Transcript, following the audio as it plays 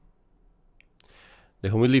The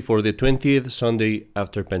homily for the 20th Sunday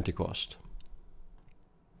after Pentecost.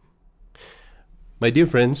 My dear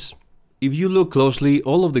friends, if you look closely,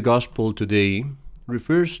 all of the gospel today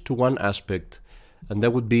refers to one aspect, and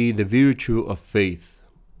that would be the virtue of faith.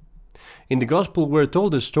 In the gospel, we're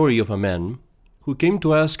told the story of a man who came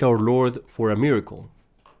to ask our Lord for a miracle.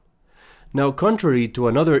 Now, contrary to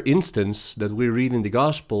another instance that we read in the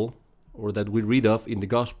gospel, or that we read of in the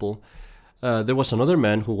gospel, there was another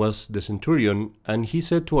man who was the centurion, and he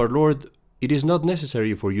said to our Lord, "It is not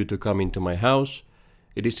necessary for you to come into my house.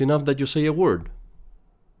 It is enough that you say a word."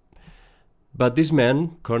 But this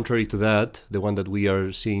man, contrary to that, the one that we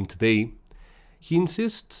are seeing today, he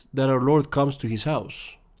insists that our Lord comes to his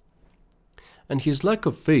house. And his lack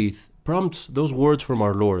of faith prompts those words from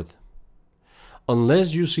our Lord.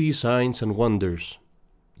 "Unless you see signs and wonders,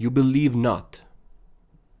 you believe not."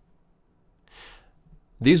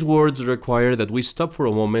 These words require that we stop for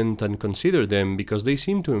a moment and consider them, because they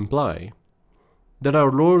seem to imply that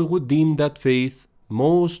our Lord would deem that faith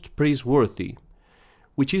most praiseworthy,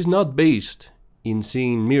 which is not based in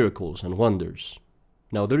seeing miracles and wonders.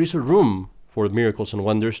 Now, there is a room for miracles and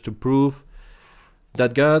wonders to prove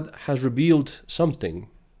that God has revealed something.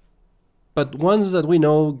 But once that we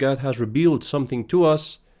know God has revealed something to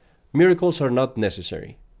us, miracles are not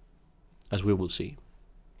necessary, as we will see.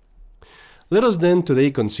 Let us then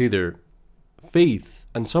today consider faith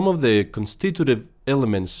and some of the constitutive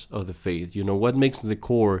elements of the faith. What makes the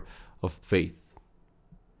core of faith.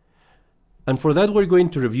 And for that, we're going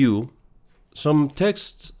to review some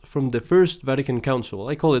texts from the First Vatican Council.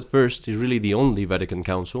 I call it first, it's really the only Vatican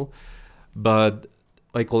Council, but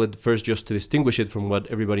I call it first just to distinguish it from what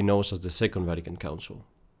everybody knows as the Second Vatican Council.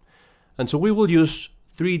 And so we will use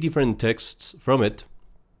three different texts from it,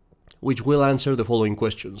 which will answer the following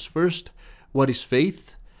questions. First, what is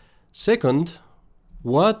faith? Second,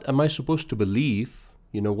 what am I supposed to believe?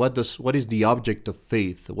 What is the object of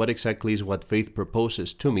faith? What exactly is what faith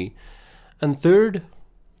proposes to me? And third,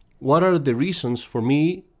 what are the reasons for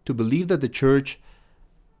me to believe that the Church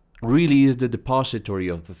really is the depository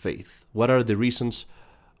of the faith? What are the reasons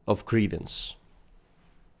of credence?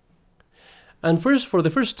 And first, for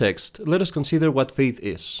the first text, let us consider what faith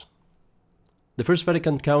is. The First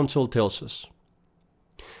Vatican Council tells us,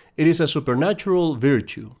 "It is a supernatural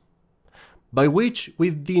virtue, by which,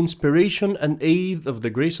 with the inspiration and aid of the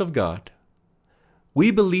grace of God,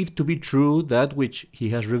 we believe to be true that which He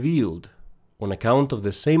has revealed, on account of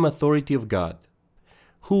the same authority of God,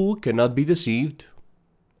 who cannot be deceived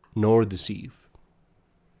nor deceive."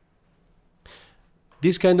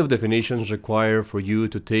 These kind of definitions require for you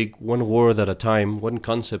to take one word at a time, one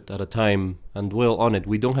concept at a time, and dwell on it.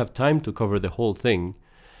 We don't have time to cover the whole thing.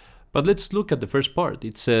 But let's look at the first part.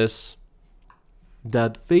 It says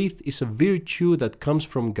that faith is a virtue that comes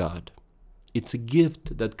from God. It's a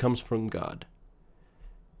gift that comes from God.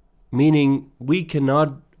 Meaning, we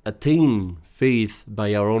cannot attain faith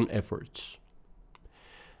by our own efforts.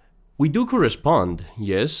 We do correspond,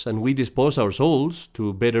 yes, and we dispose our souls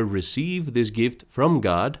to better receive this gift from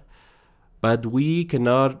God, but we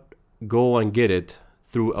cannot go and get it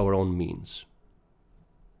through our own means.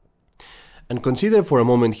 And consider for a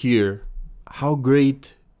moment here, how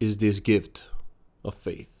great is this gift of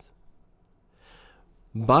faith?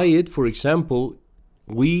 By it, for example,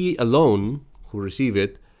 we alone who receive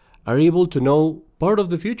it are able to know part of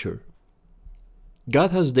the future.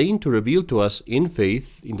 God has deigned to reveal to us in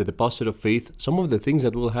faith, in the deposit of faith, some of the things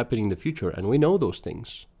that will happen in the future, and we know those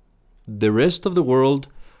things. The rest of the world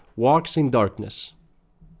walks in darkness,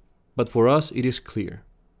 but for us it is clear.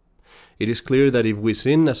 It is clear that if we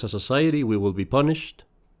sin as a society, we will be punished.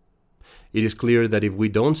 It is clear that if we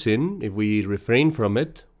don't sin, if we refrain from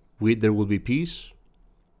it, there will be peace.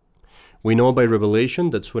 We know by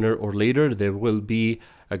revelation that sooner or later there will be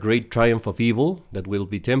a great triumph of evil that will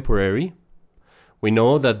be temporary. We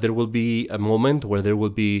know that there will be a moment where there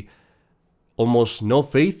will be almost no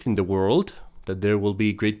faith in the world, that there will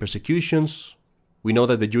be great persecutions. We know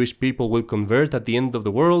that the Jewish people will convert at the end of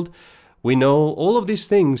the world. We know all of these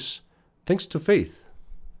things thanks to faith.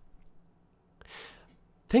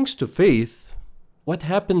 Thanks to faith, what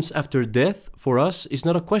happens after death for us is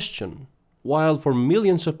not a question, while for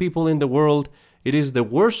millions of people in the world, it is the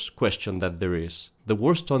worst question that there is, the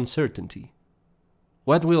worst uncertainty.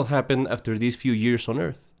 What will happen after these few years on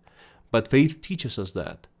earth? But faith teaches us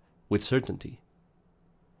that with certainty.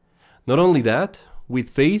 Not only that, with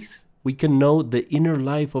faith, we can know the inner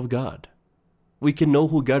life of God. We can know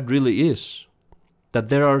who God really is, that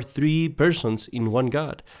there are three persons in one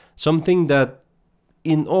God, something that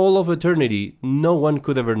in all of eternity no one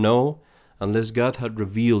could ever know unless God had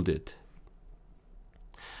revealed it.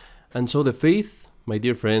 And so the faith my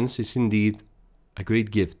dear friends, is indeed a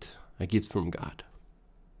great gift, a gift from God.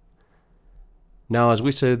 Now, as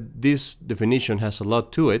we said, this definition has a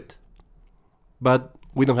lot to it, but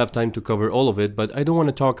we don't have time to cover all of it, but I do want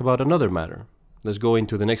to talk about another matter. Let's go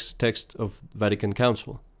into the next text of Vatican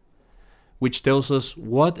Council, which tells us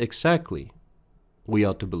what exactly we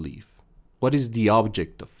ought to believe. What is the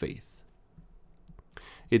object of faith?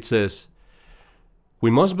 It says, "We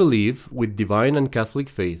must believe with divine and Catholic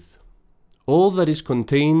faith all that is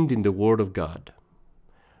contained in the Word of God,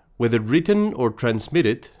 whether written or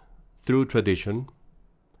transmitted through tradition,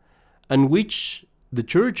 and which the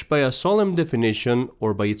Church by a solemn definition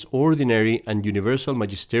or by its ordinary and universal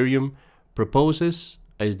magisterium proposes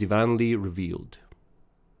as divinely revealed."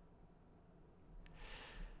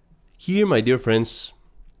 Here, my dear friends,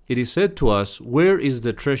 it is said to us, where is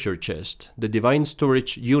the treasure chest, the divine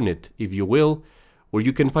storage unit, if you will, where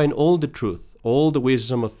you can find all the truth, all the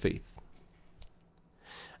wisdom of faith.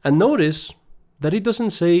 And notice that it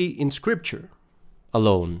doesn't say in Scripture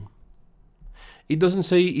alone. It doesn't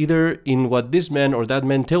say either in what this man or that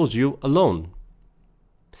man tells you alone.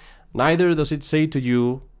 Neither does it say to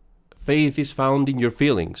you, faith is found in your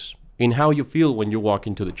feelings, in how you feel when you walk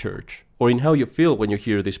into the church, or in how you feel when you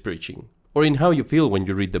hear this preaching, or in how you feel when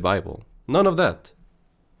you read the Bible. None of that.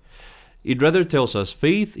 It rather tells us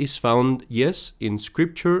faith is found, yes, in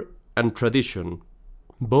Scripture and tradition,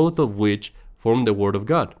 both of which form the Word of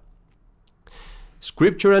God.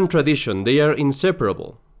 Scripture and tradition, they are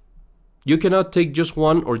inseparable. You cannot take just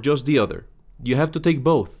one or just the other. You have to take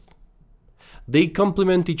both. They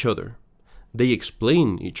complement each other. They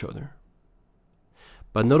explain each other.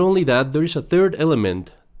 But not only that, there is a third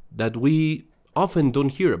element that we often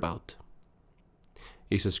don't hear about.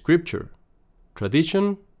 It's a Scripture,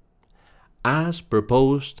 tradition, as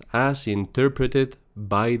proposed, as interpreted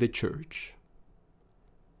by the Church.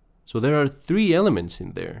 So there are three elements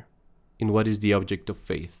in there, in what is the object of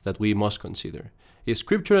faith that we must consider. Is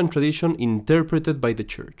Scripture and tradition interpreted by the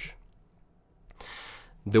Church.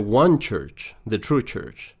 The one Church, the true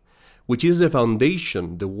Church, which is the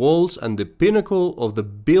foundation, the walls, and the pinnacle of the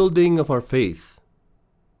building of our faith.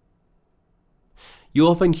 You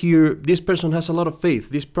often hear, this person has a lot of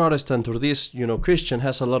faith, this Protestant or this, Christian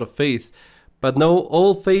has a lot of faith, but no,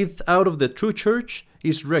 all faith out of the true Church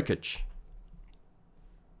is wreckage.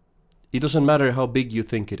 It doesn't matter how big you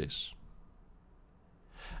think it is.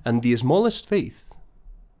 And the smallest faith,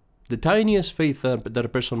 the tiniest faith that a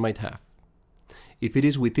person might have, if it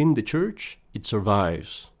is within the Church, it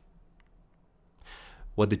survives.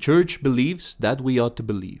 What the Church believes, that we ought to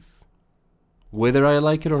believe. Whether I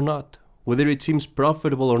like it or not, whether it seems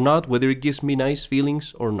profitable or not, whether it gives me nice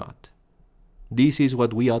feelings or not. This is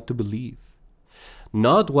what we ought to believe.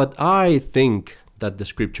 Not what I think that the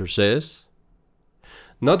Scripture says,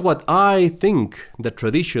 not what I think the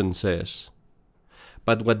tradition says,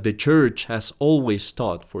 but what the Church has always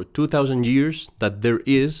taught for 2,000 years that there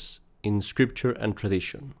is in Scripture and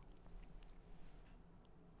tradition.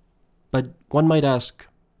 But one might ask,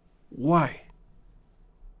 why?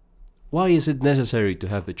 Why is it necessary to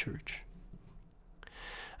have the Church?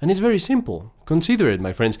 And it's very simple. Consider it,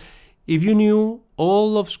 my friends. If you knew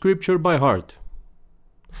all of Scripture by heart,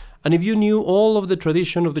 and if you knew all of the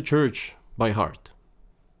tradition of the Church by heart,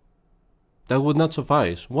 that would not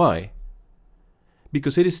suffice. Why?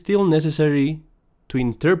 Because it is still necessary to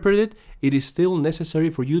interpret it. It is still necessary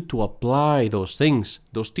for you to apply those things,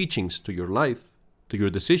 those teachings to your life, to your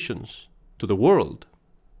decisions, to the world.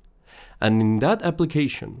 And in that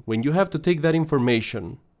application, when you have to take that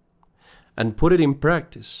information and put it in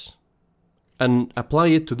practice and apply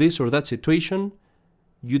it to this or that situation,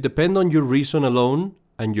 you depend on your reason alone,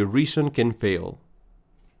 and your reason can fail.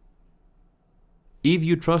 If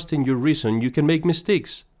you trust in your reason, you can make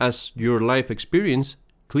mistakes, as your life experience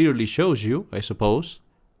clearly shows you, I suppose,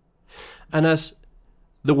 and as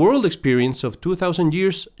the world experience of 2,000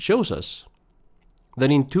 years shows us,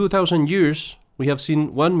 that in 2,000 years we have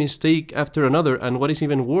seen one mistake after another, and what is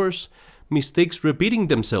even worse, mistakes repeating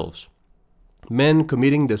themselves. Men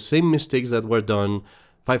committing the same mistakes that were done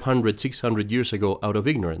 500, 600 years ago out of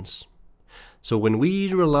ignorance. So when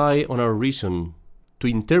we rely on our reason to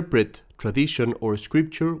interpret tradition or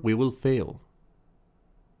Scripture, we will fail.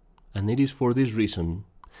 And it is for this reason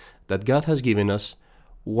that God has given us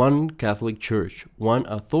one Catholic Church, one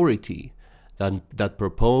authority that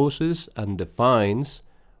proposes and defines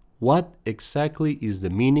what exactly is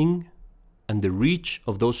the meaning and the reach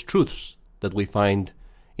of those truths that we find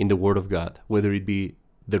in the Word of God, whether it be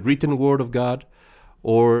the written Word of God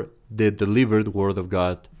or the delivered Word of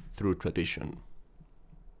God through tradition.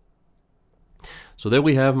 So there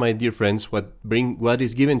we have, my dear friends, what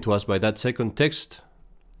is given to us by that second text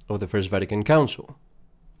of the First Vatican Council.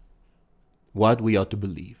 What we ought to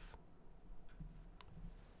believe.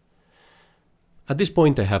 At this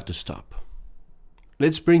point I have to stop.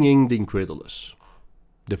 Let's bring in the incredulous,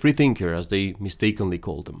 the freethinker as they mistakenly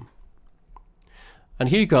call them. And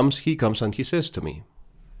he comes and he says to me,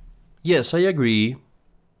 yes, I agree.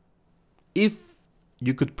 If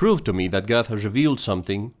you could prove to me that God has revealed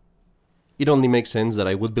something, it only makes sense that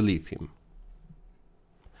I would believe him.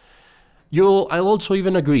 I'll also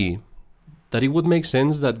even agree that it would make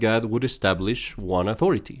sense that God would establish one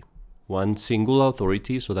authority, one single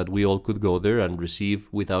authority, so that we all could go there and receive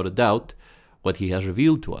without a doubt what he has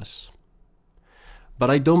revealed to us. But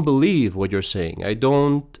I don't believe what you're saying.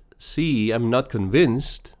 I'm not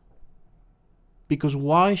convinced. Because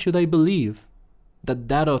why should I believe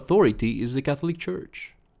that authority is the Catholic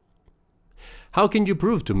Church? How can you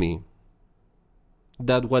prove to me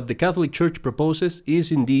that what the Catholic Church proposes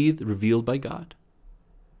is indeed revealed by God?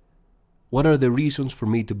 What are the reasons for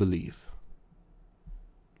me to believe?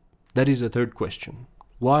 That is the third question.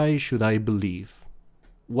 Why should I believe?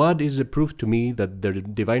 What is the proof to me that the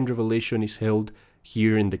divine revelation is held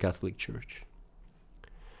here in the Catholic Church?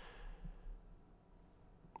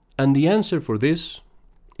 And the answer for this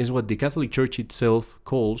is what the Catholic Church itself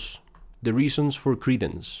calls the reasons for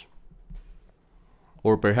credence.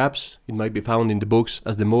 Or perhaps it might be found in the books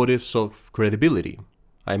as the motives of credibility.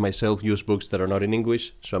 I myself use books that are not in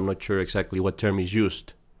English, so I'm not sure exactly what term is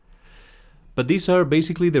used. But these are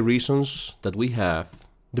basically the reasons that we have,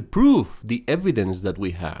 the proof, the evidence that we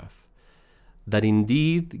have, that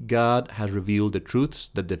indeed God has revealed the truths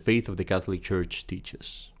that the faith of the Catholic Church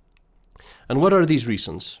teaches. And what are these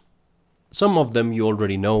reasons? Some of them you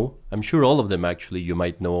already know. I'm sure all of them actually you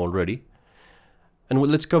might know already. And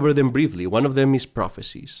let's cover them briefly. One of them is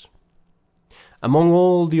prophecies. Among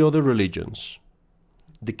all the other religions,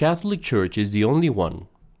 the Catholic Church is the only one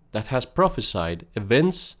that has prophesied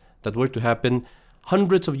events that were to happen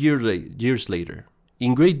hundreds of years later,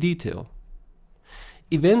 in great detail.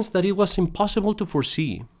 Events that it was impossible to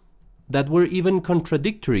foresee, that were even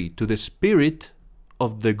contradictory to the spirit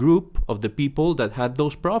of the group of the people that had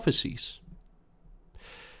those prophecies.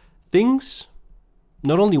 Things,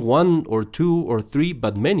 not only one or two or three,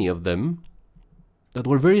 but many of them, that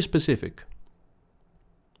were very specific.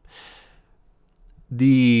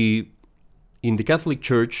 In the Catholic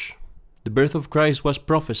Church, the birth of Christ was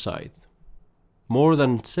prophesied more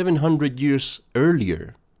than 700 years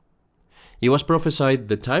earlier. It was prophesied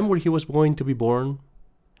the time where he was going to be born.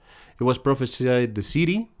 It was prophesied the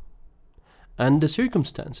city and the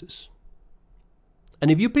circumstances. And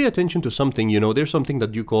if you pay attention to something, there's something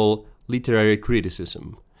that you call literary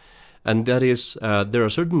criticism. And that is, there are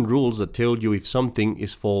certain rules that tell you if something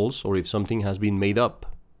is false or if something has been made up.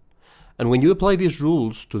 And when you apply these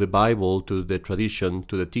rules to the Bible, to the tradition,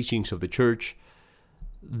 to the teachings of the Church,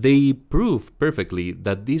 they prove perfectly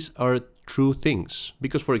that these are true things.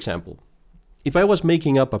 Because, for example, if I was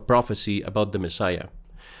making up a prophecy about the Messiah,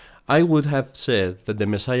 I would have said that the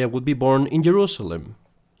Messiah would be born in Jerusalem,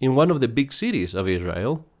 in one of the big cities of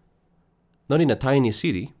Israel, not in a tiny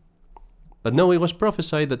city. But no, it was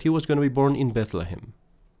prophesied that he was going to be born in Bethlehem,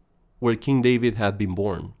 where King David had been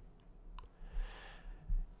born.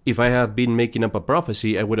 If I had been making up a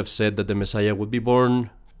prophecy, I would have said that the Messiah would be born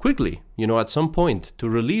quickly, at some point, to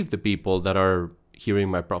relieve the people that are hearing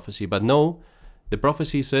my prophecy. But no, the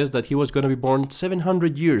prophecy says that he was going to be born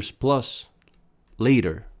 700 years plus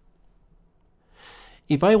later.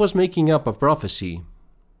 If I was making up a prophecy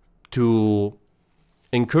to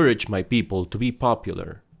encourage my people to be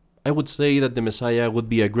popular, I would say that the Messiah would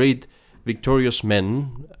be a great victorious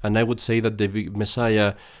man, and I would say that the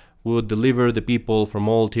Messiah would deliver the people from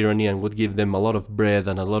all tyranny and would give them a lot of bread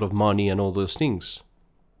and a lot of money and all those things.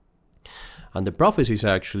 And the prophecies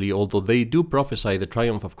actually, although they do prophesy the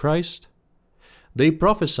triumph of Christ, they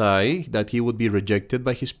prophesy that he would be rejected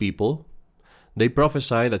by his people. They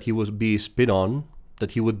prophesy that he would be spit on,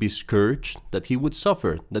 that he would be scourged, that he would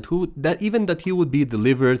suffer, that he would be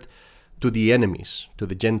delivered to the enemies, to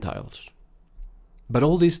the Gentiles. But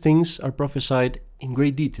all these things are prophesied in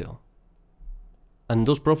great detail. And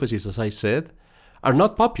those prophecies, as I said, are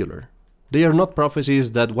not popular. They are not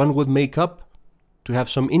prophecies that one would make up to have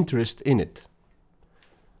some interest in it.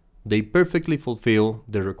 They perfectly fulfill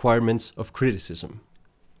the requirements of criticism.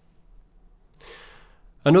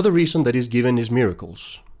 Another reason that is given is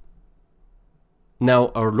miracles.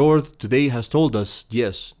 Now, our Lord today has told us,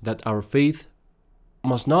 yes, that our faith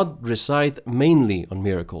must not reside mainly on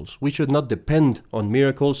miracles. We should not depend on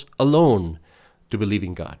miracles alone to believe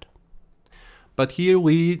in God. But here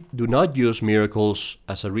we do not use miracles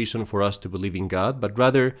as a reason for us to believe in God, but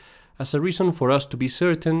rather as a reason for us to be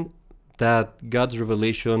certain that God's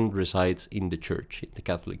revelation resides in the Church, in the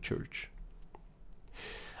Catholic Church.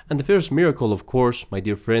 And the first miracle, of course, my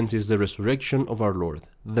dear friends, is the resurrection of our Lord,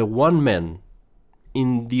 the one man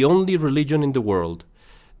in the only religion in the world,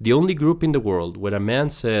 the only group in the world where a man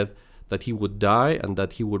said that he would die and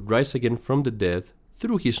that he would rise again from the dead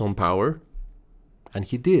through his own power, and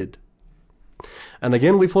he did. And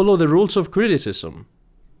again, we follow the rules of criticism.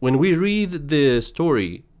 When we read the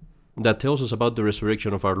story that tells us about the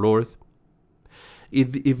resurrection of our Lord,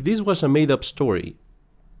 if this was a made-up story,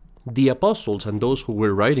 the apostles and those who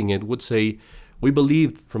were writing it would say, we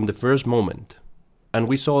believed from the first moment, and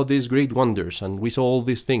we saw these great wonders, and we saw all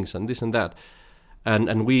these things, and this and that,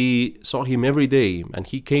 and we saw him every day, and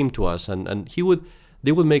he came to us, and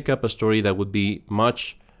they would make up a story that would be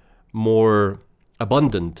much more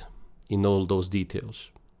abundant in all those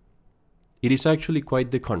details. It is actually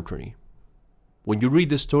quite the contrary. When you read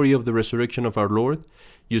the story of the resurrection of our Lord,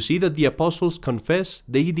 you see that the apostles confess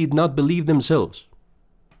they did not believe themselves.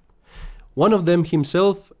 One of them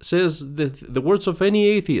himself says the words of any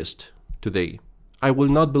atheist today, I will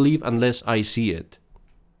not believe unless I see it,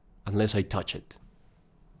 unless I touch it.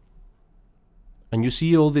 And you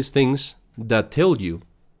see all these things that tell you,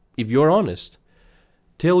 if you're honest,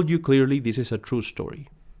 tell you clearly this is a true story.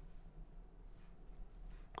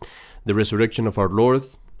 The resurrection of our Lord,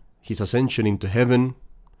 his ascension into heaven,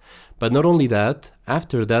 but not only that,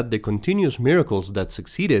 after that the continuous miracles that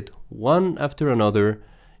succeeded one after another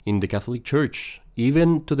in the Catholic Church,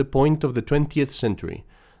 even to the point of the 20th century,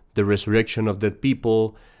 the resurrection of dead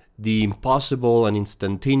people, the impossible and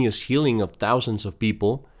instantaneous healing of thousands of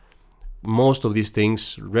people, most of these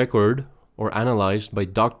things recorded or analyzed by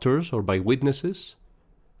doctors or by witnesses,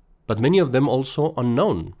 but many of them also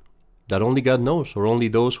unknown, that only God knows, or only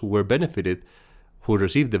those who were benefited, who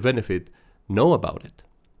received the benefit, know about it.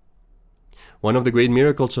 One of the great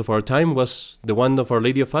miracles of our time was the one of Our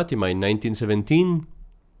Lady of Fatima in 1917,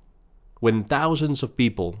 when thousands of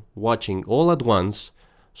people watching all at once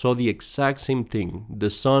saw the exact same thing,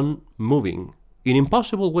 the sun moving in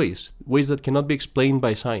impossible ways that cannot be explained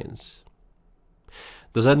by science.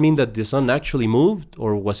 Does that mean that the sun actually moved,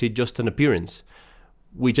 or was it just an appearance?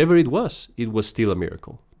 Whichever it was still a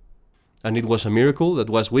miracle. And it was a miracle that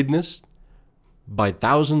was witnessed by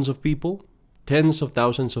thousands of people, tens of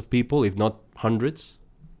thousands of people, if not hundreds,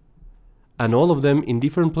 and all of them in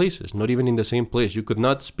different places, not even in the same place. You could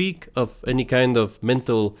not speak of any kind of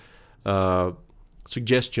mental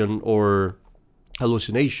suggestion or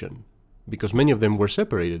hallucination, because many of them were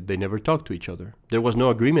separated. They never talked to each other. There was no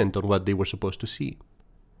agreement on what they were supposed to see.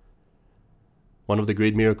 One of the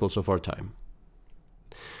great miracles of our time.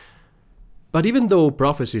 But even though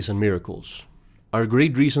prophecies and miracles are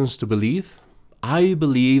great reasons to believe, I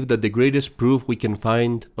believe that the greatest proof we can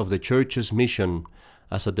find of the Church's mission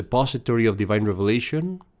as a depository of divine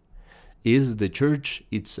revelation is the Church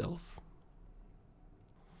itself.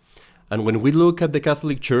 And when we look at the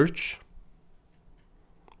Catholic Church,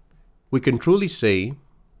 we can truly say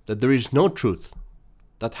that there is no truth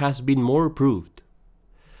that has been more proved,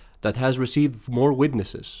 that has received more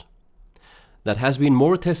witnesses, that has been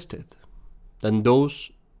more tested than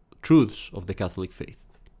those truths of the Catholic faith.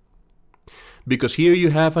 Because here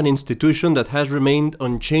you have an institution that has remained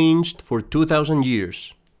unchanged for 2,000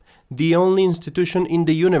 years, the only institution in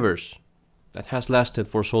the universe that has lasted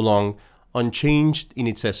for so long, unchanged in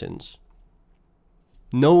its essence.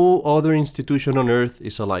 No other institution on earth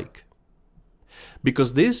is alike.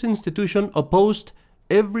 Because this institution opposed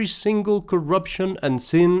every single corruption and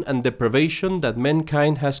sin and depravation that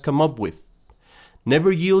mankind has come up with,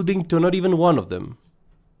 never yielding to not even one of them,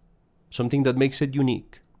 something that makes it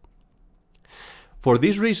unique. For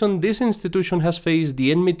this reason, this institution has faced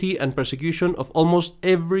the enmity and persecution of almost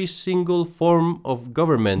every single form of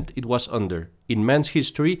government it was under in man's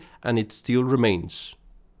history, and it still remains.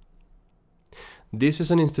 This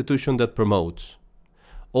is an institution that promotes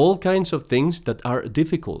all kinds of things that are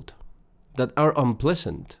difficult, that are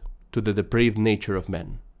unpleasant to the depraved nature of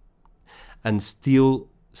man, and still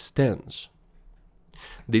stands.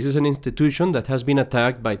 This is an institution that has been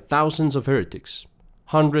attacked by thousands of heretics,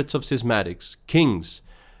 hundreds of schismatics, kings,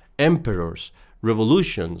 emperors,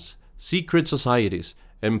 revolutions, secret societies,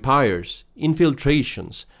 empires,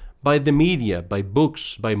 infiltrations, by the media, by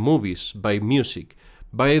books, by movies, by music,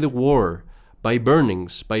 by the war, by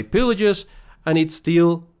burnings, by pillages, and it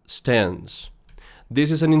still stands.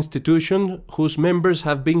 This is an institution whose members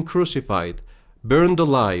have been crucified, burned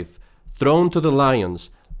alive, thrown to the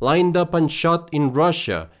lions, lined up and shot in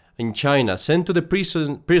Russia, in China, sent to the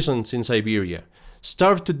prisons in Siberia,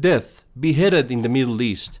 starved to death, beheaded in the Middle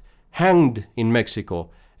East, hanged in Mexico,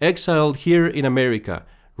 exiled here in America,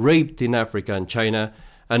 raped in Africa and China,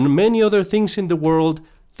 and many other things in the world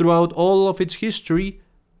throughout all of its history,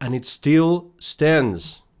 and it still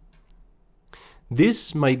stands.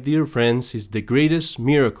 This, my dear friends, is the greatest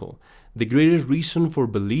miracle, the greatest reason for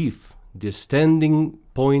belief, the standing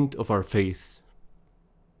point of our faith.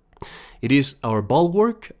 It is our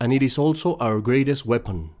bulwark, and it is also our greatest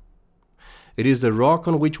weapon. It is the rock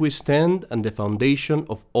on which we stand and the foundation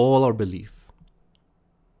of all our belief.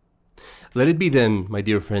 Let it be then, my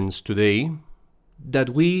dear friends, today, that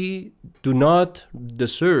we do not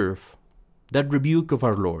deserve that rebuke of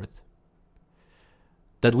our Lord,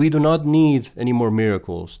 that we do not need any more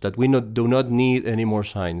miracles, that we do not need any more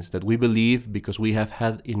signs, that we believe because we have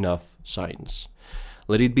had enough signs.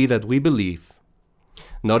 Let it be that we believe,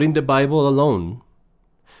 not in the Bible alone,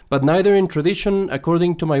 but neither in tradition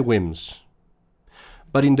according to my whims,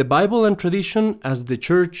 but in the Bible and tradition as the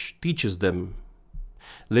Church teaches them.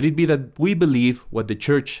 Let it be that we believe what the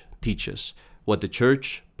Church teaches, what the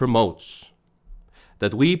Church promotes,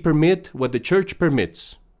 that we permit what the Church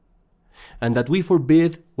permits, and that we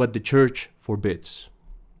forbid what the Church forbids.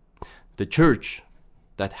 The Church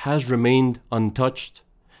that has remained untouched,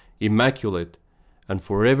 immaculate, and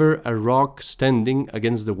forever a rock standing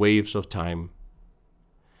against the waves of time.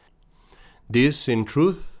 This, in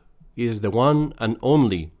truth, is the one and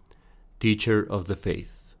only teacher of the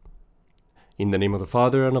faith. In the name of the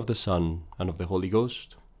Father, and of the Son, and of the Holy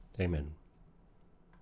Ghost. Amen.